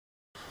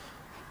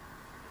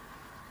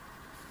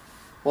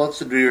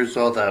Lots of New Year's,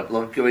 all that.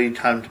 Love giving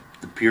time to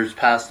the Beers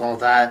Pass and all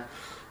that.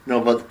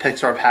 About the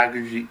Pixar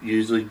package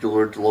usually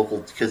delivered to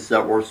local kids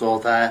networks and all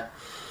that.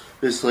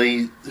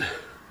 Basically, it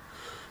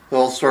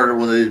all started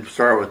when they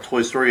started with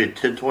Toy Story and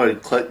Tin Toy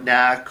and Click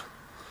Knack.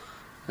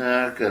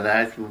 And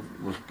that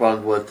was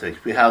fun with things.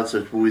 We have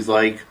such movies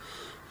like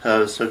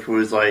Toy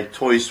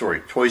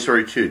Story, Toy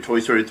Story 2, Toy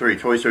Story 3,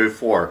 Toy Story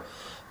 4,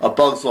 A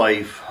Bug's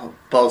Life,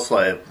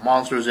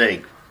 Monsters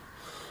Inc.,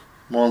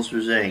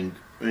 The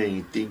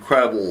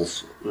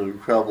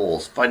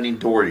Incredibles, Finding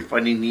Dory,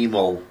 Finding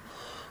Nemo,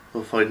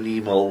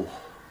 Ratatouille,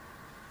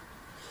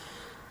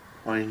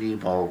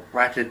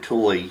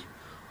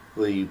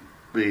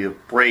 the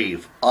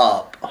Brave,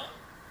 Up,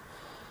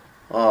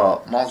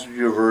 Monster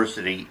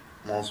University,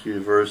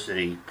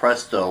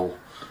 Presto,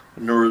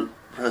 and a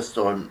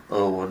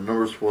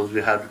number of schools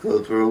we have to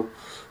go through,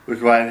 which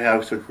is why I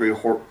have such great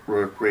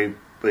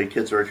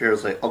kids right here.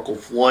 It's like Uncle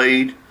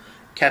Floyd,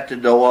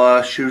 Captain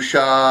Noah,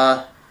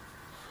 Shusha,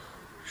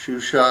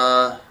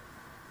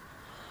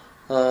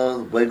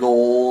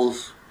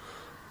 Wiggles,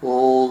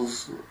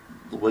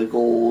 the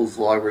Wiggles,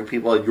 a lot of great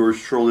people like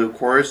yours truly, of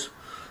course.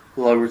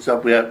 A lot of great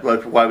stuff.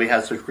 That's why we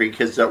have such great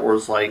kids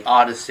networks like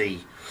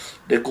Odyssey,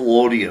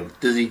 Nickelodeon,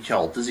 Disney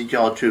Channel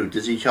 2,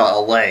 Disney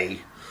Channel LA,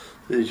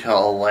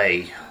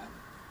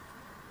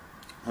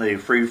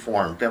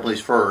 Freeform,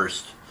 Families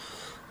First,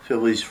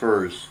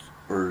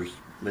 or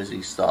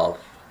Missing Stuff,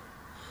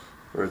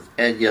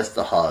 and yes,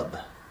 the Hub.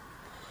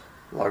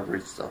 A lot of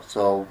great stuff.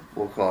 So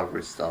we'll call it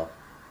great stuff.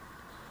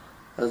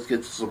 Let's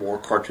get to some more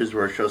cartoons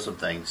where I show some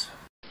things.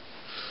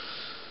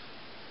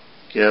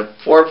 Yeah,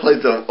 4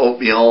 plates of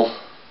oatmeal,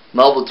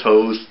 Melba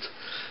toast,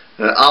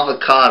 and an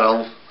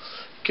avocado.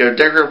 Get a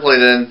decorator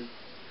plate in.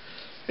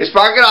 Hey,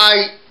 Spark and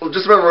I,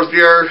 just remember roast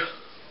beer.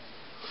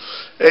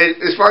 Hey,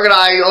 Spark and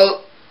I,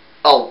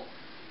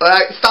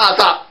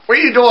 stop. What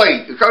are you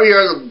doing? You come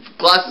here, the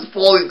glass is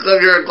full, you come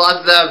here, the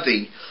glass is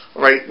empty.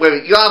 Alright, wait a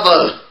minute, you have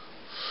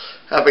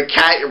a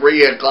cat, you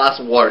bring a glass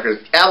of water, because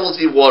animals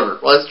need water.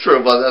 Well, that's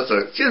true, but that's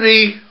it. Excuse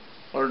me.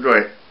 What are you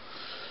doing?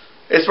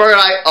 Hey, Spark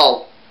and I,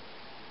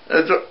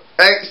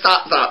 hey,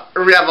 stop.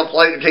 We have a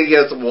plate and taking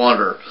out some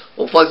water.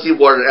 Well, plants need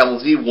water,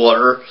 animals need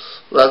water.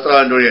 Well, that's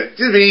why I'm doing it.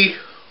 Excuse me.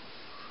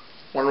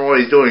 Wonder why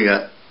he's doing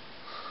it.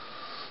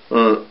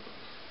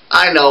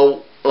 I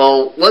know.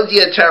 Well, Lindsay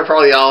and Ted are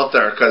probably out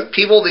there, because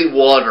people need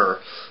water.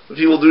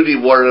 People do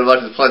need water as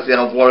much as plants need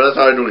water. That's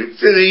how I'm doing it.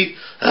 Excuse me.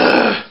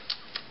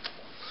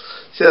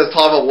 See, I was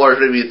talking about water,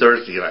 made me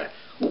thirsty, right?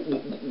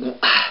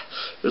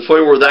 There's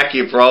funny where that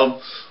came from.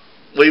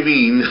 What do you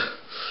mean?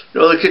 You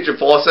know the kitchen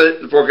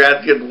faucet? Before I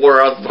have to get the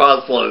water out the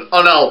pot flooded.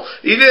 Oh no!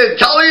 You didn't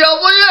tell me! I'll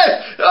believe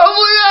it!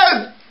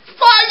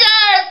 Find it!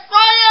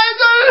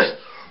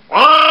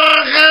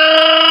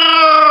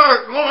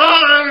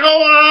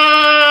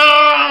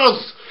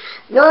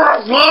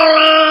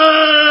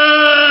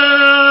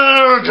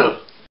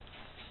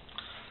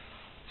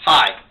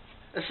 Hi,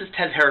 this is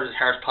Ted Harris'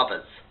 Harris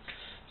Puppets.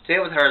 Today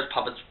with Harris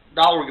Puppets,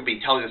 now we're going to be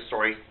telling a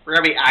story. We're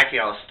going to be acting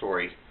out a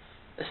story.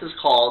 This is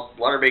called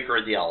Leathermaker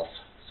and the Elves.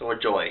 So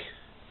enjoy.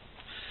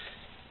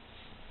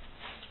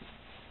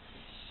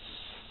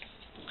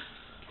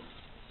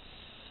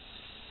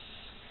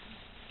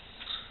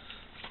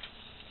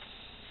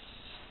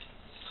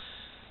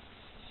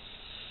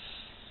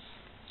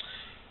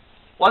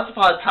 Once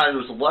upon a time,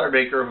 there was a letter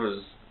maker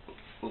who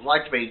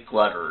liked to make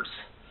letters.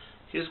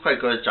 He was quite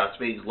good at just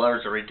making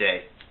letters every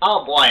day.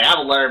 Oh boy,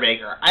 I'm a letter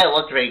maker. I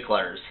love to make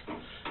letters.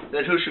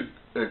 Then who should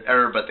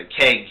enter but the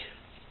king?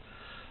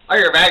 Oh,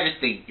 your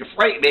majesty, you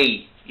frighten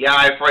me. Yeah,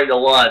 I frighten a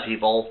lot of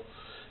people.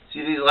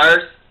 See these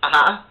letters?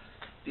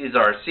 These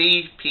are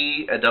C,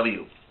 P, and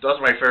W. Those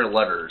are my favorite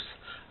letters.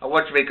 I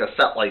want to make a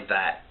set like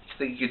that.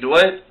 Think you can do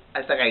it?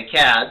 I think I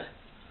can.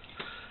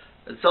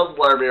 And some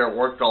letter maker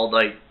worked all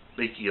night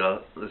making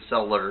the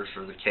cell letters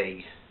for the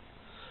king.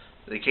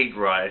 The king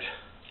bride.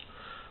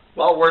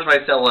 Well, where's my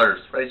cell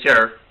letters? Right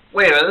here.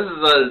 Wait a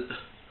minute,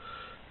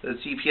 this is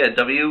a C, P, and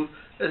W.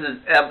 This is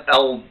M,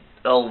 L,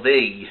 L,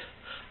 V.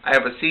 I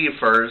have a C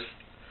first,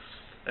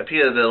 a P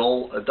in the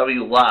middle, a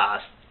W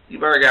last. You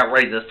better get it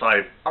right this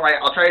time.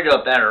 Alright, I'll try to do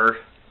it better.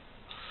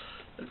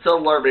 And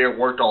some letter maker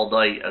worked all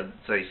night and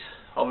say,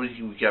 how many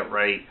can we get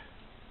right?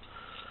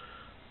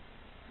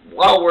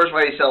 Well, where's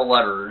my cell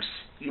letters?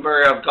 You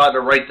better have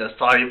gotten it right this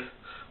time.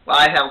 Well,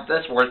 I have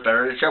this works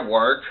better. It should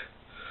work.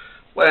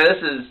 Well,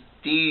 this is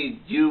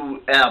D,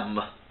 U,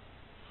 M.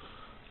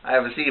 I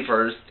have a C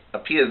first, a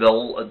P in the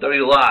middle, a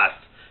W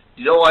last.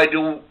 You know what I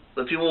do?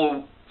 The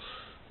people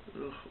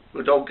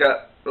who don't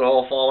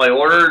follow my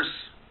orders,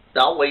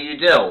 that's what you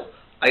do.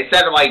 I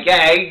said to my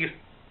gang,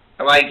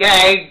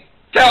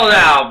 tell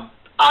them,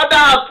 I'm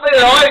not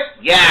clear on it.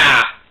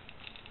 Yeah.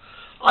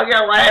 I'll get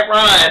right for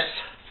this.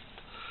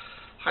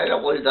 I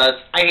don't believe this.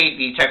 I hate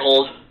being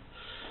tickled.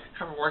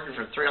 I've been working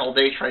for 3 whole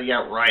days trying to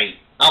get it right.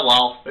 Oh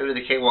well, maybe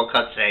the king won't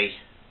cut today.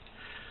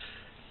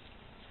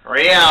 Here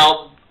I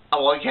am. I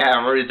won't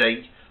have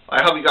everything.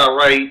 I hope you got it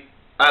right.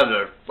 I don't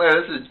know. Wait,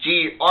 this is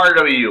G, R,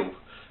 W.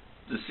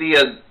 The C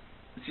and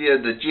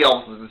the G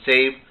also is the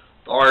same.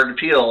 Our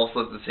appeals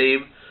look the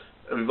same,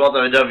 and we both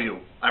have a W.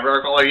 I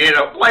remember calling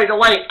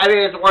wait, I mean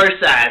it's worse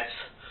that.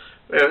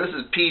 This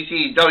is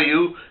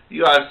PCW,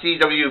 you have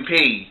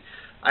CWP.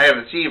 I have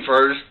a C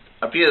first,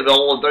 a P in the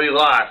middle, and W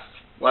last.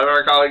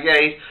 Whatever I call it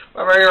gay,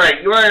 whatever you're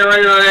right. You're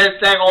right,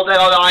 tangle,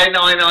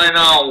 I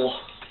know.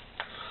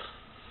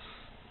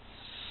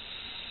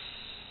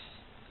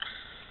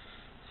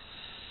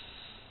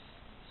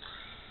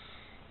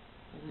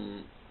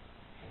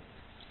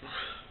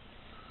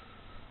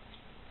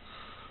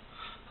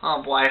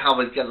 Oh boy, how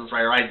would get this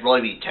right? I'd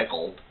really be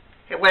tickled.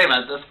 Hey, wait a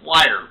minute, this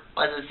flyer,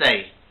 what does it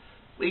say?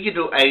 We can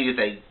do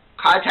anything.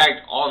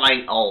 Contact All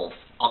Night Elves.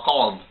 I'll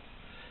call them.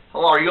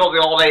 Hello, are you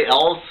the All Night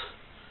Elves?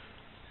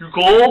 You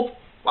cool?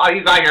 Wow,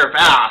 you got here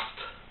fast.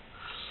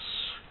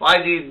 Well, I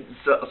need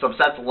some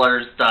sets of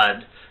letters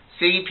done.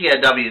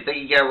 CPNW, think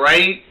you get it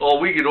right? Oh,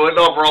 we can do it,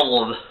 no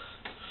problem.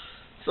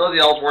 So the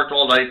elves worked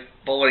all night,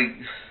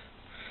 learning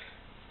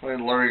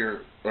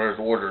their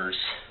orders.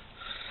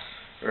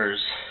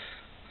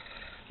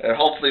 And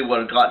hopefully would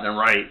have gotten them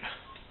right.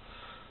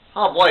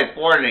 Oh boy, it's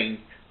morning.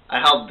 I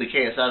hope the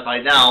king is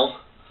satisfied now.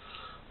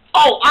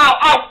 Oh,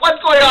 ow,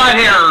 what's going on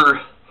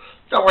here?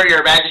 Don't worry,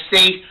 your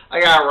majesty.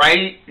 I got it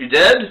right. You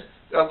did?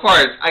 Of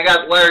course, I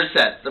got letter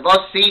sets. They're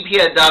both CP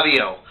and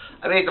W.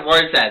 I made the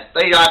word sets.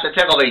 Then you don't have to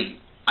tickle me.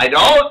 I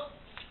don't?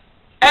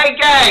 Hey,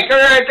 gang, come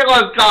here and tickle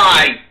this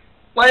guy.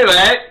 Wait a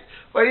minute.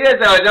 What are you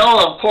doing?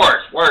 No, of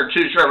course. We're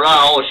too sure we're not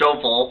all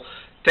showful.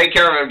 Take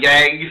care of him,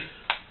 gang.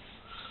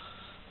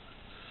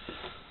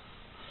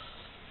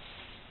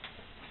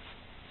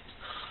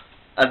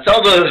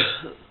 Until the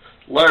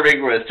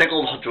learning was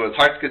tickled to his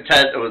heart's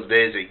content, it was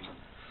amazing.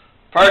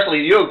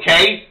 Personally, you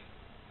okay?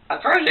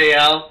 Of course I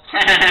am.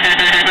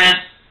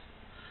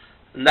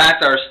 And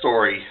that's our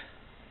story.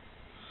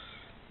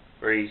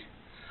 The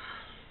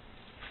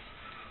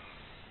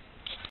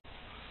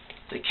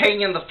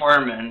King and the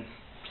Fireman,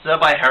 presented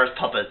by Harris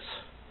Puppets.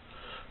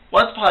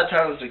 Once upon a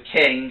time, there was a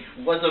king.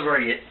 He was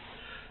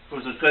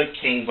a good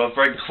king, but a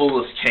very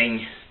clueless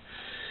king.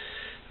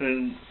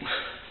 And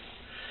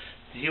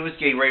he was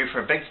getting ready for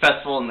a big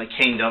festival in the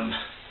kingdom.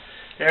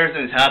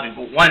 Everything was happy,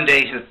 but one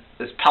day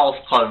his palace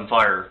caught on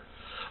fire.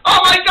 Oh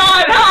my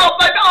God! Help!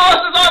 My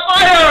palace is on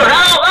fire!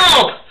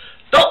 Help!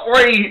 Don't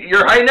worry,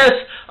 Your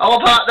Highness. I will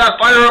put out that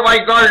fire with my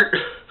guard.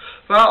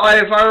 Put out my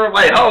fire with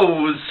my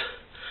hose.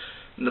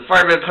 And the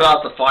fireman put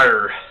out the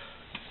fire.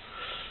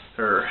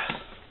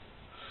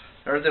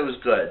 Everything was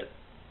good,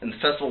 and the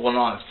festival went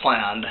on as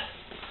planned.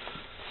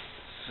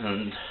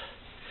 And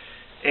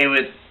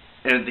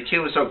the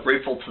king was so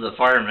grateful to the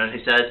firemen,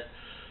 he said,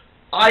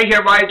 I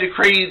hereby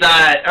decree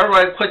that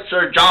everyone quits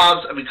their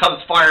jobs and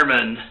becomes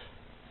firemen.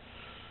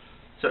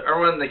 So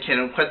everyone in the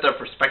kingdom quit their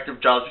respective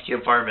jobs and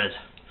became firemen.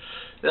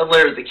 Then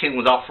later the king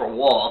was out for a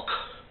walk.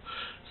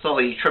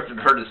 Suddenly he tripped and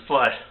hurt his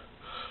foot.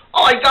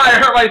 Oh my God, I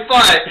hurt my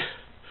foot!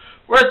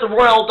 Where's the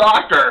royal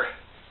doctor?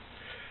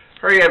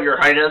 Hurry up, Your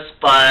Highness,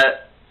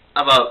 but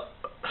I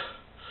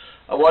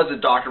was a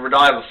doctor, but now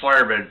I'm a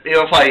fireman.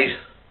 Even if I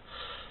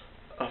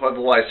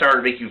started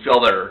to make you feel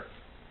better.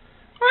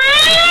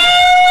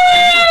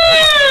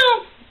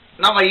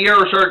 Now my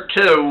ears hurt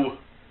too.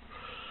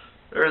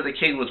 There the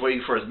king was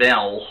waiting for his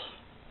mail.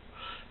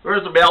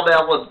 Where's the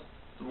mailman with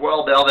the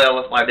royal mailman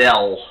with my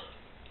mail?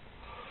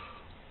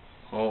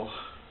 Oh.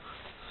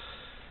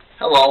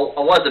 Hello, I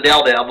was a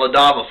mailman, but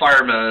now I'm a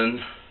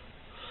fireman.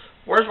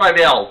 Where's my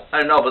mail? I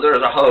don't know, but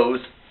there's a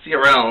hose. See you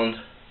around.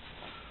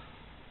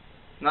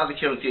 Now the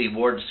king was getting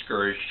more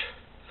discouraged.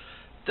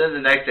 Then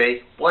the next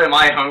day, boy am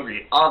I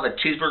hungry. I'll have a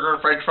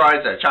cheeseburger, french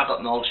fries, and a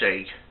chocolate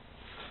milkshake.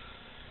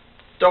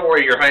 Don't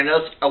worry, Your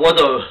Highness. I was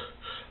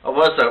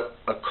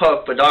a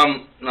cook, but now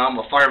I'm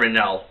a fireman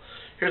now.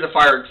 Here's a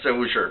fire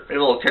extinguisher. Maybe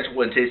a little ketchup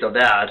wouldn't taste so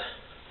bad.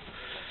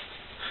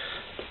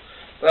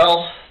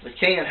 Well, the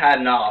king had had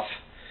enough.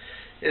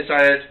 He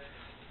decided,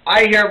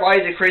 I hereby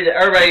decree that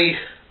everybody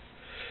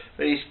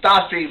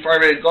stops being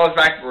firemen and goes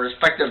back to their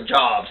respective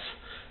jobs.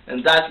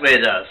 And that's what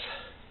it is.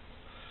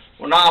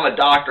 Well, now I'm a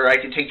doctor. I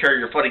can take care of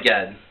your foot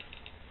again.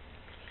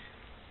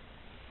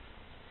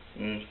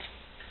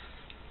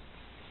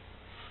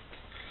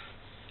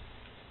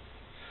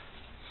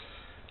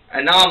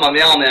 And now I'm a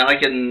mailman. I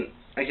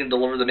can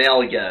deliver the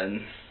mail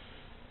again.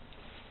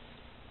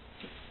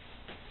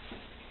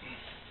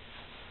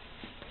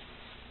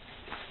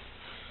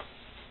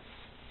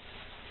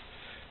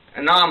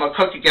 And now I'm a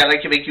cook again. I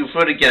can make you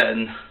food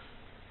again.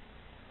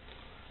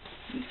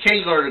 The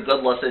king learned a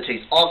good lesson. It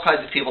takes all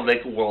kinds of people to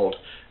make a world.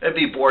 It'd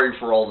be boring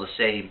for all the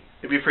same.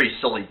 It'd be pretty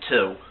silly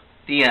too.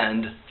 The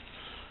end.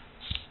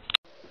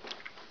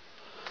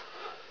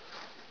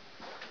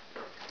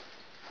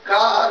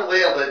 God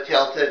will the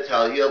tale to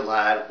tell you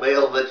lad,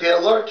 will the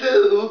tale or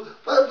two,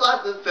 but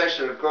lots of fish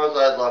and girls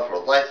I love for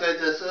life and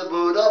just a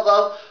mood of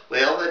love,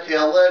 will the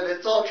tale and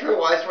it's all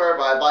true, I swear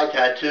by my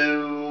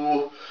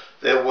tattoo.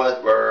 There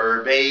was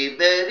mermaid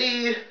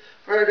Minnie,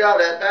 for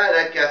down at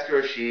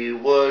Madagascar she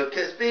would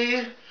kiss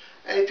me,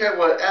 anytime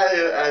what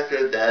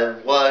after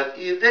then one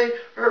evening,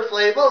 her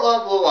flame of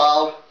love blew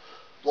out,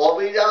 blow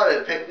me down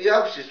and pick me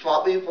up. She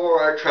swapped me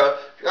for a truck.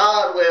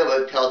 God, wave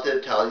a tail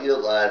to tell you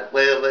let.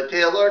 Wave a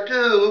tail or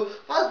two.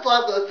 I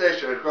slap the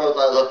fish and crows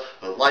I love.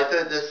 But like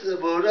this is the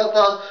mood of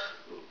love.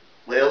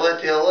 Whale and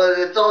tail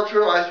and it's all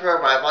true. I swear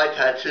by my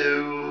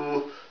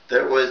tattoo.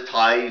 There was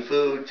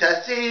Typhoon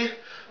Tessie.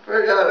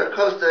 We're gonna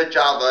coast to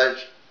Java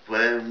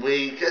when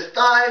we kissed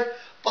I.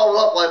 Bubbled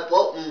up like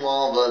floating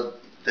lava.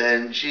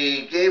 Then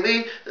she gave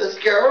me the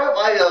scare of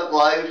my young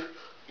life.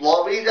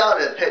 Blow me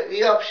down and pick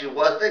me up. She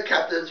was the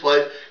captain's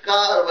wife.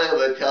 God, wave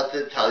a tail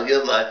to tell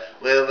you that.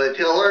 Wave a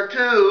tail or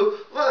two.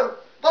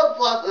 But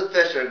lots of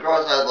fish and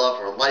girls I love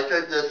her. Like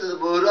this is the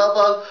mood of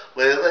love.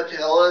 Wave a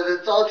tail and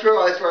it's all true.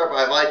 I swear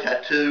by my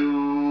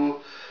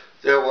tattoo.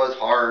 There was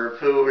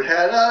Harpoon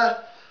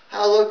Hannah.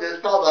 How looked and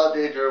spelled out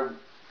danger.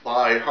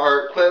 My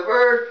heart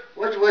quivered.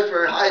 Which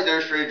whispered, hi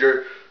there,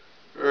 stranger.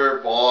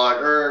 Bought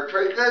her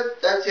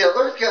trinket that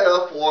sailors can't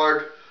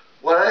afford.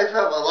 When I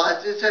spent my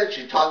last cent,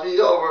 she tossed me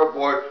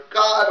overboard.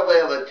 God, we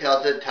have a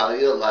tail to tell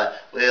you a lie.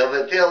 We have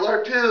a tail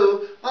or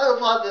two. I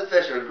love lots of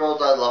fish and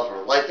girls I love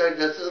her. Like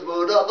this is the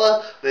mood of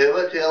love. We have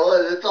a tail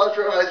and it's all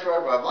true. I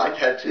swear by my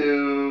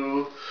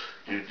tattoo.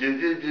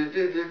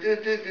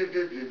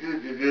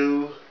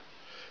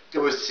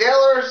 There was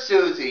Sailor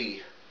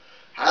Susie.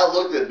 How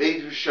looked at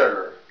me to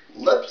shudder.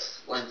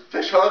 Lips like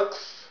fish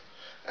hooks.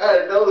 And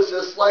a nose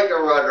just like a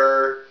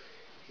rudder.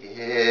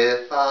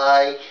 If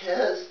I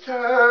kissed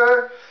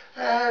her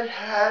and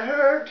had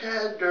her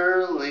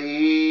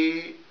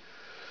tenderly.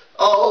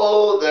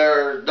 Oh,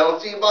 there's no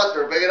sea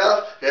monster big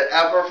enough to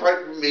ever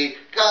frighten me.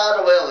 God,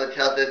 a whale and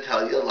tail to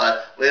tell you a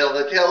lie. Whale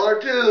and tail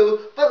or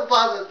two, but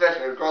lots of fish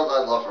and girls I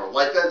love her.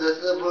 Like that, this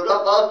is the mood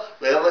of love.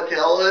 Whale and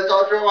tail and it's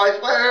all true, I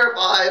swear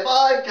by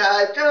my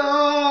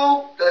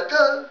tattoo.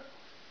 Da-da.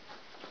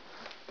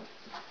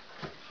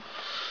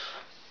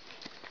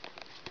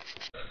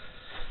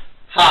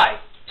 Hi,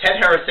 Ted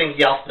Harris sings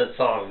the alphabet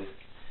song.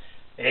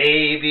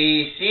 A,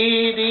 B,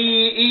 C, D,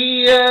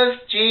 E, F,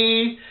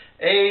 G,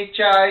 H,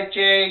 I,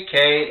 J,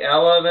 K,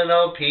 L, M, N,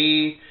 O,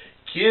 P,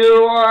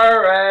 Q,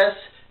 R, S,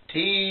 T,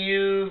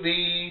 U,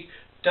 V,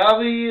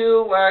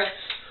 W, X,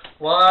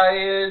 Y,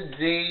 and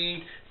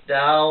Z.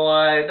 Now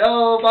I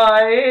know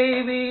my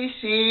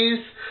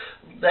ABCs.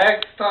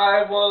 Next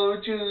time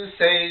won't you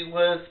sing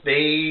with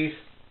me?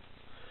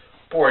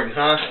 Boring,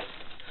 huh?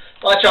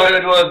 Let's show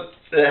you do a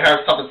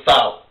Harris Puppet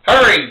style.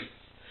 Hurry!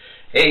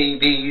 A,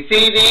 B,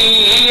 C, D,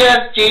 E,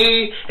 F,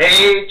 G,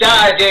 H,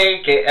 I,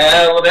 J, K,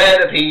 L, M,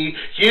 N, P,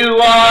 Q,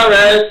 R,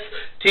 S,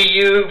 T,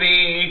 U,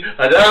 V,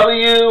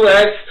 W,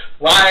 X,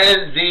 Y,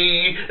 and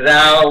Z.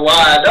 Now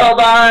I know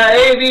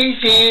my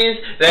ABCs.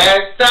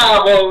 Next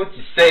time won't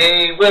you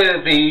say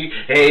with me?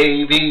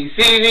 A, B,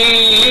 C, D,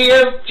 E,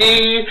 F,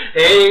 G,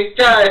 H,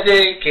 I,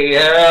 J, K,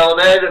 L,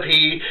 M, N,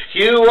 P,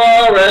 Q,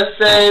 R, S,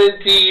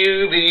 and T,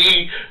 U,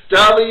 V,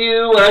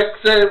 W, X,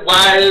 and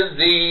Y, and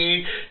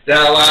Z.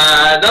 Now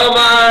I know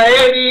my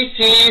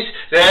ABCs.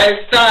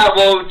 Next time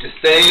won't you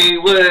say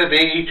with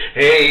me?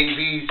 A,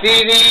 B,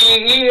 C, D,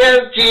 E,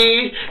 F,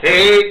 G,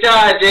 H,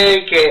 I,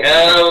 J, K,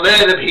 L,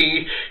 M, N,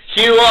 P,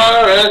 Q,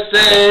 R, S,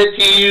 and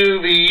T,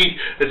 U, V,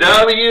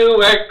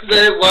 W, X,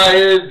 and Y,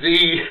 and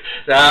Z.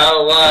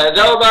 Now I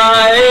know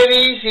my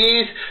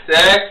ABCs.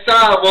 Next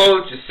time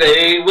won't you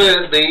say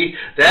with me?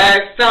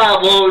 Next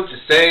time won't you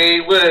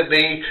say with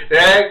me?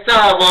 Next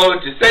time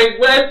won't you sing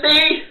with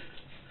me?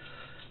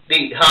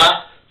 Neat,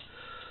 huh?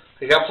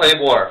 I gotta play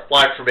more.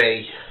 Watch for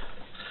me.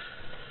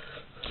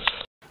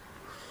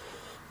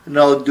 You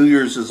know, New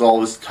Year's is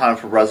always time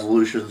for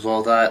resolutions,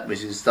 all that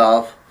amazing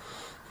stuff,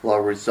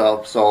 lovely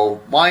stuff.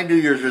 So my New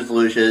Year's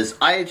resolution is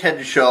I intend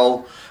to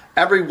show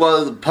every one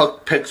of the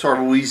Pixar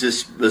movies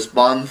this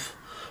month,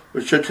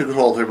 which should take a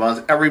total of 3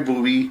 months. Every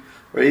movie,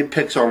 or any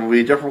Pixar movie,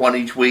 a different one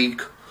each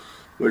week,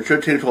 which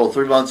should take a total of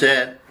 3 months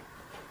in.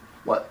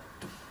 What?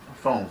 My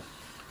phone.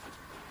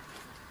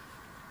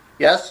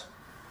 Yes?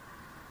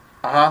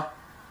 Uh-huh.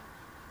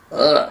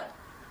 Ugh.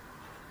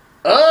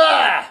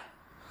 Ugh.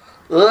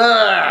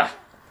 Ugh.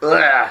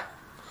 Ugh.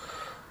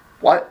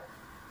 What?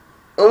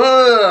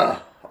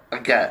 Ugh.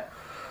 Okay.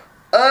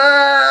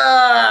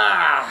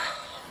 Ugh.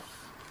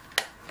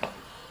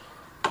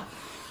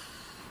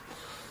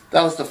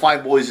 That was the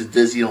Fine Boys at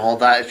Disney and all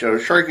that. Sure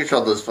you can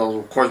show those films.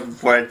 Of course,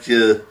 before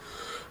that,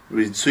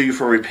 we sue you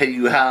for every penny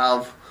you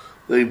have.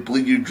 They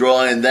bleed you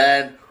dry, and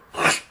then,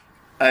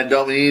 I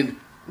don't mean,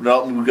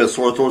 no, we got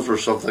sore throats or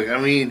something. I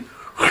mean,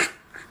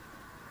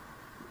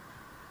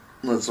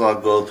 let's all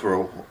go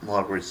through a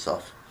lot of great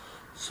stuff.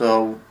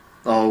 So,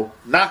 no,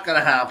 not gonna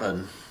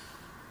happen.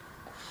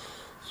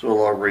 So a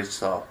lot of great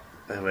stuff.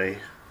 Anyway,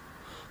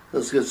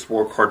 let's get some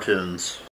more cartoons.